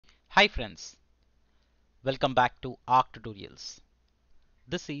Hi friends, welcome back to Arc Tutorials.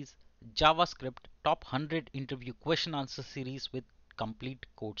 This is JavaScript Top 100 Interview Question Answer Series with complete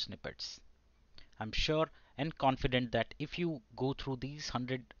code snippets. I'm sure and confident that if you go through these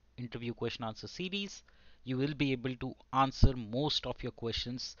 100 interview question answer series, you will be able to answer most of your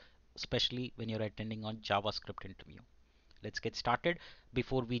questions, especially when you're attending on JavaScript interview. Let's get started.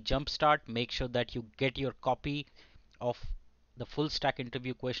 Before we jump start, make sure that you get your copy of the full stack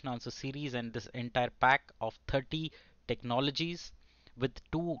interview question answer series and this entire pack of 30 technologies with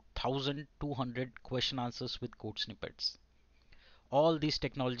 2200 question answers with code snippets. All these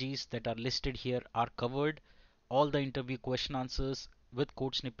technologies that are listed here are covered. All the interview question answers with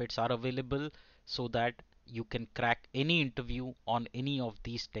code snippets are available so that you can crack any interview on any of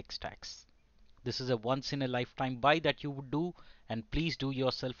these tech stacks. This is a once in a lifetime buy that you would do, and please do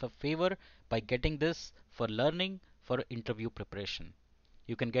yourself a favor by getting this for learning, for interview preparation.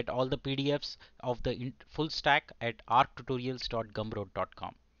 You can get all the PDFs of the full stack at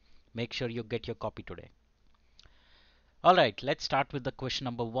arctutorials.gumroad.com. Make sure you get your copy today. Alright, let's start with the question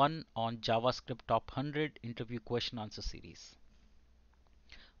number 1 on JavaScript Top 100 Interview Question Answer Series.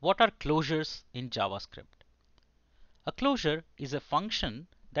 What are closures in JavaScript? A closure is a function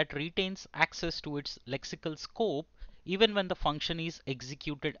that retains access to its lexical scope even when the function is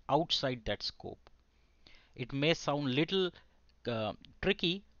executed outside that scope. It may sound little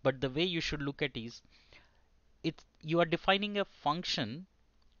tricky, but the way you should look at is you are defining a function,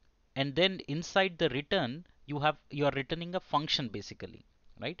 and then inside the return you are returning a function basically,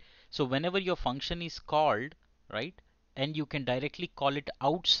 right? So whenever your function is called, right, and you can directly call it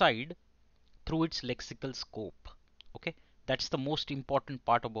outside through its lexical scope. Okay, that's the most important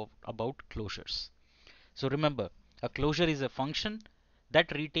part about closures. So remember, a closure is a function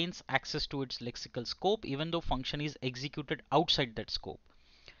that retains access to its lexical scope even though function is executed outside that scope.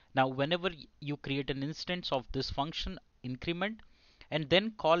 Now whenever you create an instance of this function increment and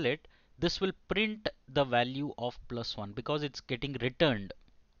then call it, this will print the value of +1 because it's getting returned,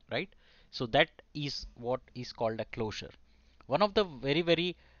 right? So that is what is called a closure. One of the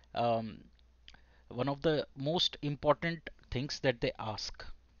one of the most important things that they ask.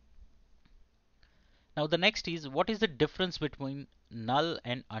 Now the next is, what is the difference between null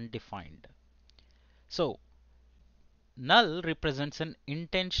and undefined? So null represents an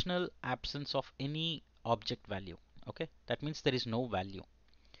intentional absence of any object value. Okay, that means there is no value.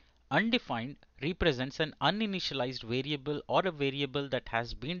 Undefined represents an uninitialized variable or a variable that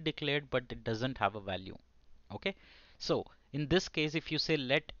has been declared but it doesn't have a value. Okay, so in this case if you say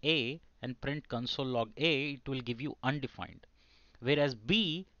let a and print console log a, it will give you undefined, whereas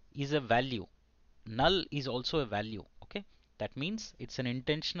b is a value. Null is also a value. Okay, that means it's an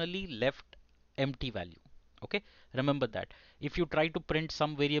intentionally left empty value. Okay, remember that. If you try to print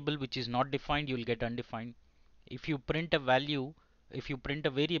some variable which is not defined, you will get undefined. If you print a value, if you print a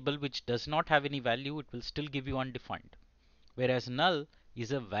variable which does not have any value, it will still give you undefined, whereas null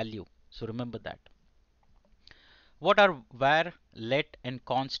is a value. So remember that. What are var, let and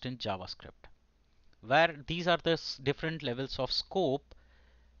const in JavaScript? Where these are the different levels of scope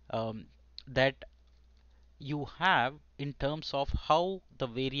that you have in terms of how the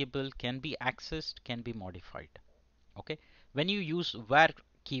variable can be accessed, can be modified. Okay, when you use var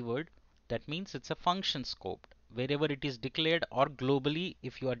keyword, that means it's a function scoped wherever it is declared, or globally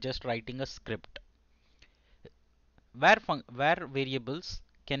if you are just writing a script. Var variables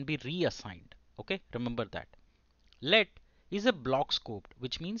can be reassigned. Okay, remember that. Let is a block scoped,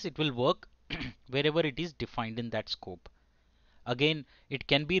 which means it will work wherever it is defined in that scope. Again, it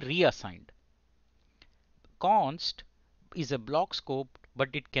can be reassigned. Const is a block scope, but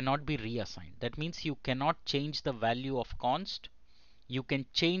it cannot be reassigned. That means you cannot change the value of const. You can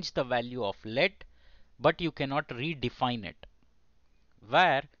change the value of let, but you cannot redefine it.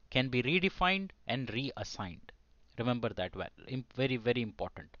 Var can be redefined and reassigned. Remember that well. Very, very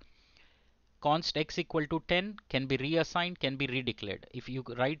important. Const x equal to 10 can be reassigned, can be redeclared. If you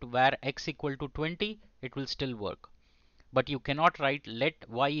write var x equal to 20, it will still work. But you cannot write let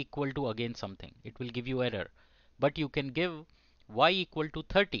y equal to again something. It will give you error. But you can give y equal to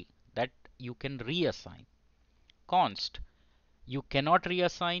 30, that you can reassign. Const, you cannot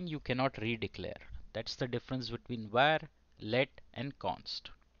reassign, you cannot redeclare. That's the difference between var, let and const.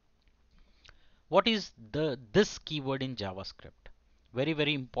 What is this keyword in JavaScript? Very,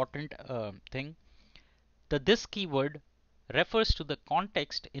 very important thing. The this keyword refers to the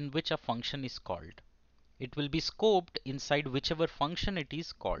context in which a function is called. It will be scoped inside whichever function it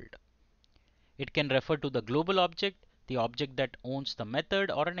is called. It can refer to the global object, the object that owns the method,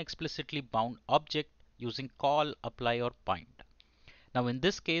 or an explicitly bound object using call, apply or bind. Now in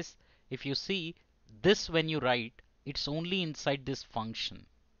this case, if you see this, when you write, it's only inside this function,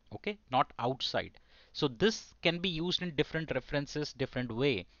 okay, not outside. So this can be used in different references, different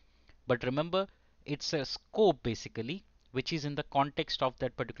way. But remember, it's a scope basically, which is in the context of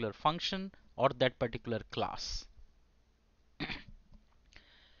that particular function or that particular class.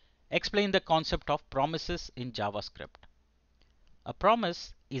 Explain the concept of promises in JavaScript. A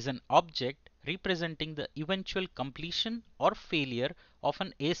promise is an object representing the eventual completion or failure of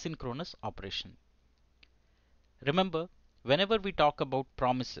an asynchronous operation. Remember, whenever we talk about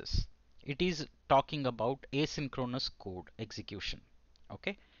promises, it is talking about asynchronous code execution.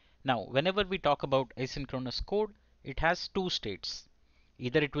 Okay. Now, whenever we talk about asynchronous code, it has two states.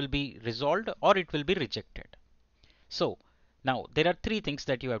 Either it will be resolved or it will be rejected. So, now there are three things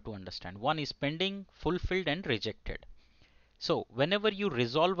that you have to understand. One is pending, fulfilled, and rejected. So, whenever you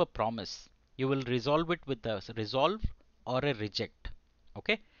resolve a promise, you will resolve it with a resolve or a reject.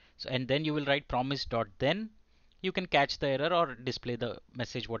 Okay. So, and then you will write promise dot then. You can catch the error or display the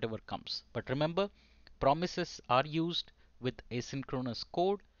message, whatever comes. But remember, promises are used with asynchronous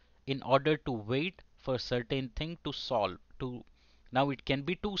code in order to wait for certain thing to solve. Now it can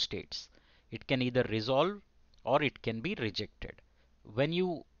be two states. It can either resolve or it can be rejected. When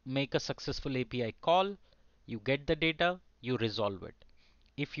you make a successful API call, you get the data, you resolve it.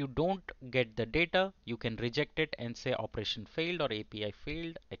 If you don't get the data, you can reject it and say operation failed or API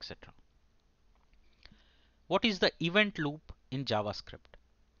failed, etc. What is the event loop in JavaScript?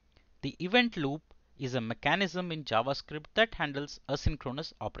 The event loop is a mechanism in JavaScript that handles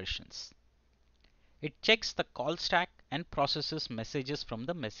asynchronous operations. It checks the call stack and processes messages from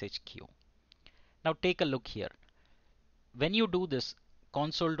the message queue. Now take a look here. When you do this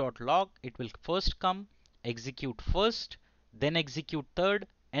console.log, it will first come, execute first, then execute third,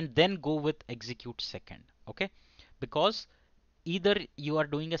 and then go with execute second. Okay, because either you are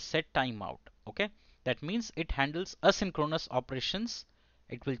doing a set timeout. Okay, that means it handles asynchronous operations.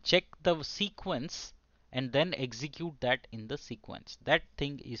 It will check the sequence and then execute that in the sequence. That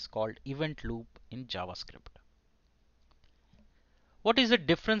thing is called event loop in JavaScript. What is the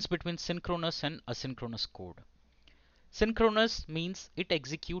difference between synchronous and asynchronous code? Synchronous means it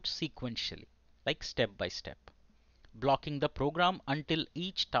executes sequentially, like step by step, blocking the program until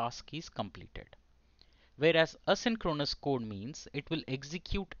each task is completed. Whereas asynchronous code means it will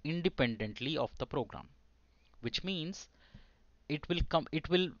execute independently of the program, which means it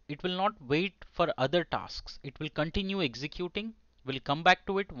will not wait for other tasks. It will continue executing, will come back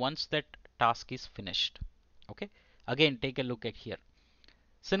to it once that task is finished. Okay, again take a look at here.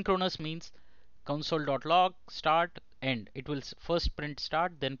 Synchronous means console.log start end. It will first print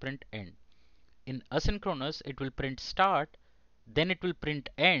start, then print end. In asynchronous, it will print start, then it will print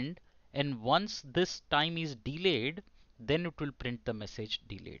end, and once this time is delayed, then it will print the message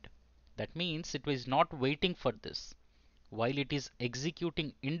delayed. That means it was not waiting for this. While it is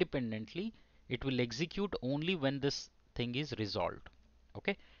executing independently, it will execute only when this thing is resolved.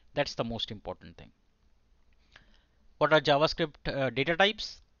 Okay, that's the most important thing. What are JavaScript data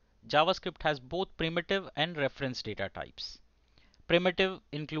types? JavaScript has both primitive and reference data types. Primitive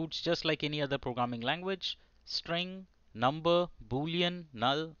includes, just like any other programming language, string, number, boolean,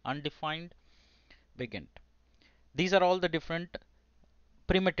 null, undefined, big int. These are all the different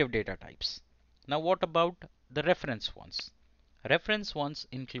primitive data types. Now what about the reference ones? Reference ones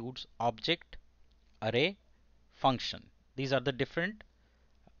includes object, array, function. These are the different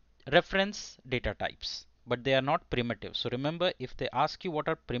reference data types, but they are not primitive. So remember, if they ask you what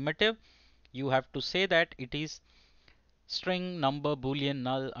are primitive, you have to say that it is string, number, boolean,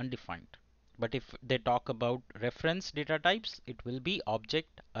 null, undefined. But if they talk about reference data types, it will be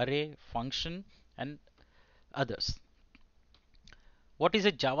object, array, function, and others. What is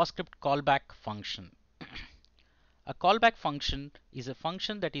a JavaScript callback function? A callback function is a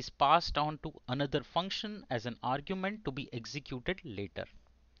function that is passed on to another function as an argument to be executed later.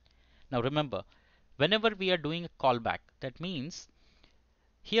 Now remember, whenever we are doing a callback, that means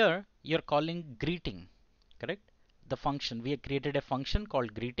here you're calling greeting, correct? The function, we have created a function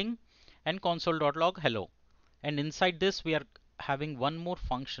called greeting and console.log hello. And inside this we are having one more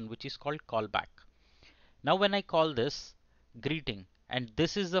function which is called callback. Now when I call this greeting, and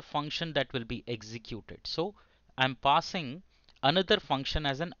this is the function that will be executed. So I'm passing another function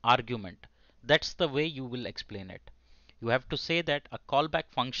as an argument. That's the way you will explain it. You have to say that a callback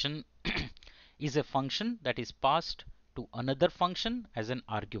function is a function that is passed to another function as an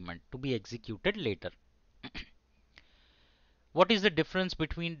argument to be executed later. What is the difference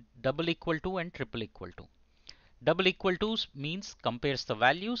between double equal to and triple equal to? Double equal to means compares the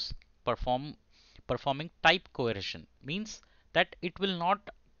values, performing type coercion, means that it will not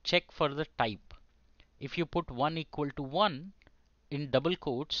check for the type. If you put 1 equal to 1 in double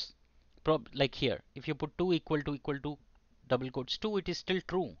quotes, like here, if you put 2 equal to double quotes 2, it is still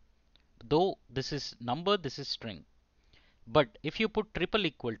true. Though this is number, this is string. But if you put triple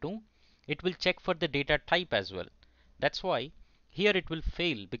equal to, it will check for the data type as well. That's why here it will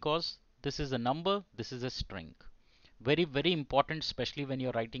fail, because this is a number, this is a string. Very, very important, especially when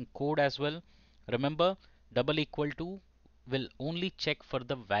you're writing code as well. Remember, double equal to will only check for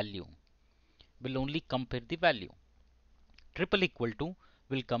the value, will only compare the value. Triple equal to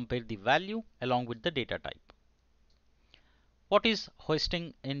will compare the value along with the data type. What is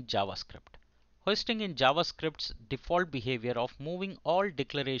hoisting in JavaScript? Hoisting in JavaScript's default behavior of moving all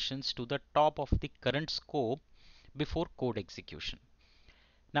declarations to the top of the current scope before code execution.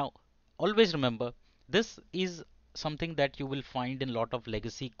 Now, always remember, this is something that you will find in a lot of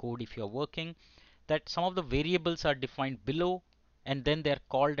legacy code if you're working, that some of the variables are defined below and then they're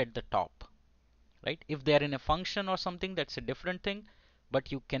called at the top, right? If they're in a function or something, that's a different thing,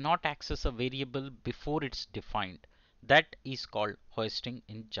 but you cannot access a variable before it's defined. That is called hoisting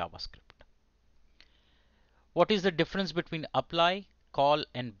in JavaScript. What is the difference between apply, call,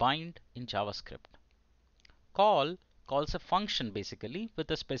 and bind in JavaScript? Call calls a function basically with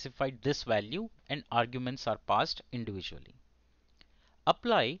a specified this value, and arguments are passed individually.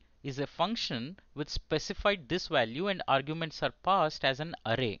 Apply is a function with specified this value and arguments are passed as an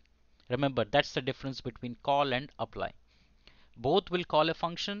array. Remember, that's the difference between call and apply. Both will call a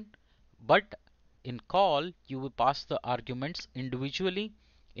function, but in call you will pass the arguments individually.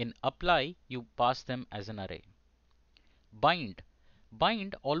 In apply you pass them as an array. Bind.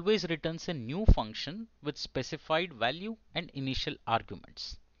 Bind always returns a new function with specified value and initial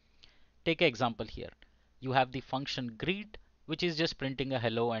arguments. Take an example here. You have the function greet, which is just printing a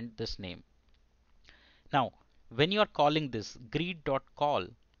hello and this name. Now, when you are calling this greet.call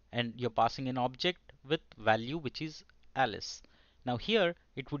and you're passing an object with value which is Alice. Now here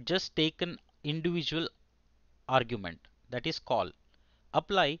it would just take an individual argument, that is call.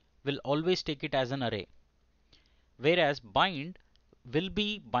 Apply will always take it as an array. Whereas bind will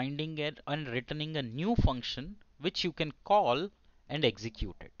be binding it and returning a new function which you can call and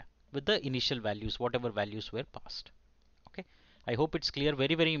execute it with the initial values, whatever values were passed. Okay, I hope it's clear.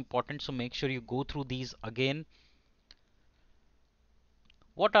 Very, very important. So make sure you go through these again.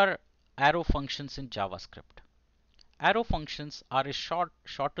 What are arrow functions in JavaScript? Arrow functions are a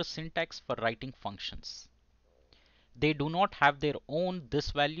shorter syntax for writing functions. They do not have their own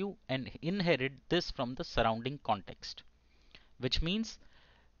this value and inherit this from the surrounding context, which means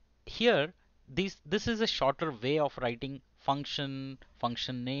here this is a shorter way of writing function,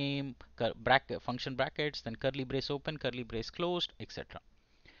 function name, function brackets, then curly brace open, curly brace closed, etc.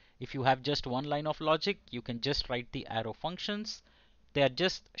 If you have just one line of logic, you can just write the arrow functions. They are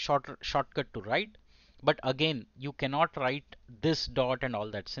just shortcut to write, but again you cannot write this dot and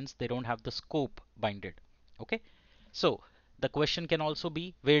all that since they don't have the scope binded. Okay, so the question can also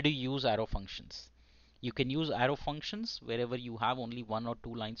be, where do you use arrow functions? You can use arrow functions wherever you have only one or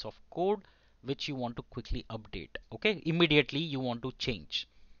two lines of code which you want to quickly update. Okay, immediately you want to change.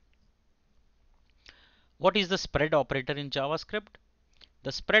 What is the spread operator in JavaScript?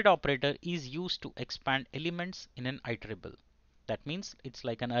 The spread operator is used to expand elements in an iterable. That means it's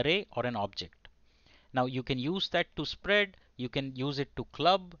like an array or an object. Now you can use that to spread, you can use it to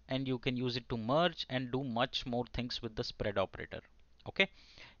club, and you can use it to merge and do much more things with the spread operator. Okay,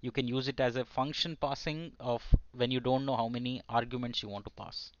 you can use it as a function passing of when you don't know how many arguments you want to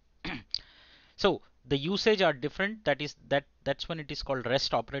pass. So the usage are different. That's when it is called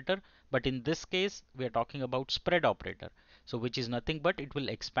rest operator. But in this case, we are talking about spread operator. So which is nothing but it will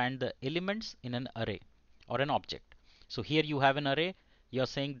expand the elements in an array or an object. So here you have an array. You're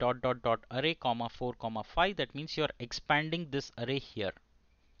saying dot dot dot array comma 4 comma 5. That means you're expanding this array here.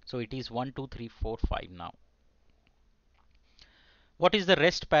 So it is 1, 2, 3, 4, 5 now. What is the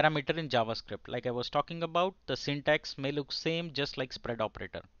rest parameter in JavaScript? Like I was talking about, the syntax may look same just like spread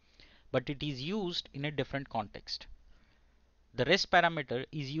operator, but it is used in a different context. The rest parameter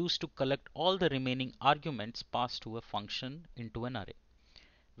is used to collect all the remaining arguments passed to a function into an array.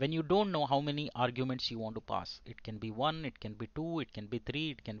 When you don't know how many arguments you want to pass, it can be 1, it can be 2, it can be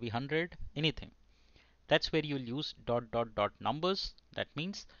 3, it can be 100, anything. That's where you'll use dot dot dot numbers. That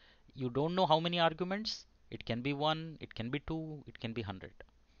means you don't know how many arguments. It can be 1, it can be 2, it can be 100.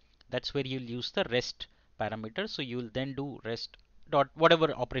 That's where you'll use the rest parameter. So you'll then do rest dot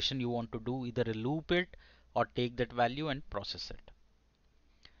whatever operation you want to do, either loop it or take that value and process it.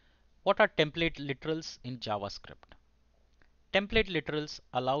 What are template literals in JavaScript? Template literals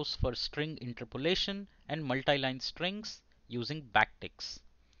allows for string interpolation and multi-line strings using backticks.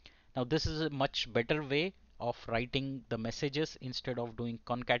 Now this is a much better way of writing the messages instead of doing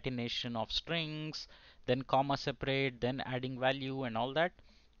concatenation of strings, then comma separate, then adding value and all that.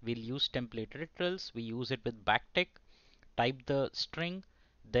 We'll use template literals. We use it with backtick. Type the string,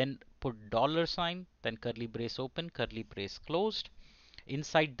 then put dollar sign, then curly brace open, curly brace closed.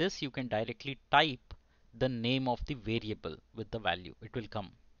 Inside this, you can directly type the name of the variable with the value. It will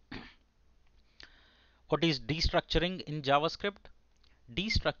come. What is destructuring in JavaScript?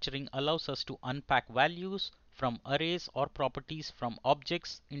 Destructuring allows us to unpack values from arrays or properties from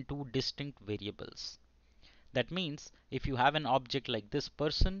objects into distinct variables. That means if you have an object like this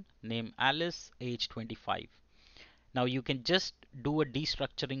person, name Alice, age 25. Now you can just do a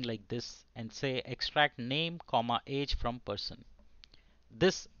destructuring like this and say extract name, comma, age from person.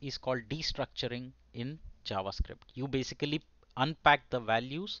 This is called destructuring in JavaScript. You basically unpack the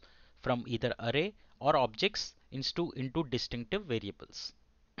values from either array or objects into distinctive variables.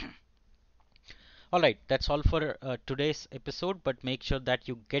 Alright, that's all for today's episode, but make sure that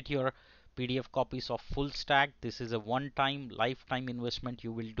you get your PDF copies of Fullstack. This is a one-time, lifetime investment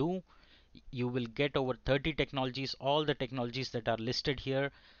you will do. You will get over 30 technologies, all the technologies that are listed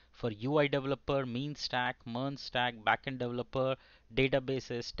here for UI developer, mean stack, MERN stack, backend developer,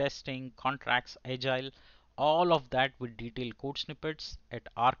 databases, testing, contracts, agile, all of that with detailed code snippets at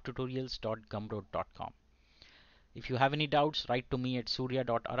arctutorials.gumroad.com. If you have any doubts, write to me at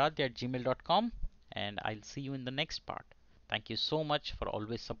surya.aradhya@gmail.com and I'll see you in the next part. Thank you so much for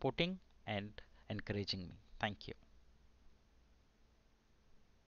always supporting and encouraging me. Thank you.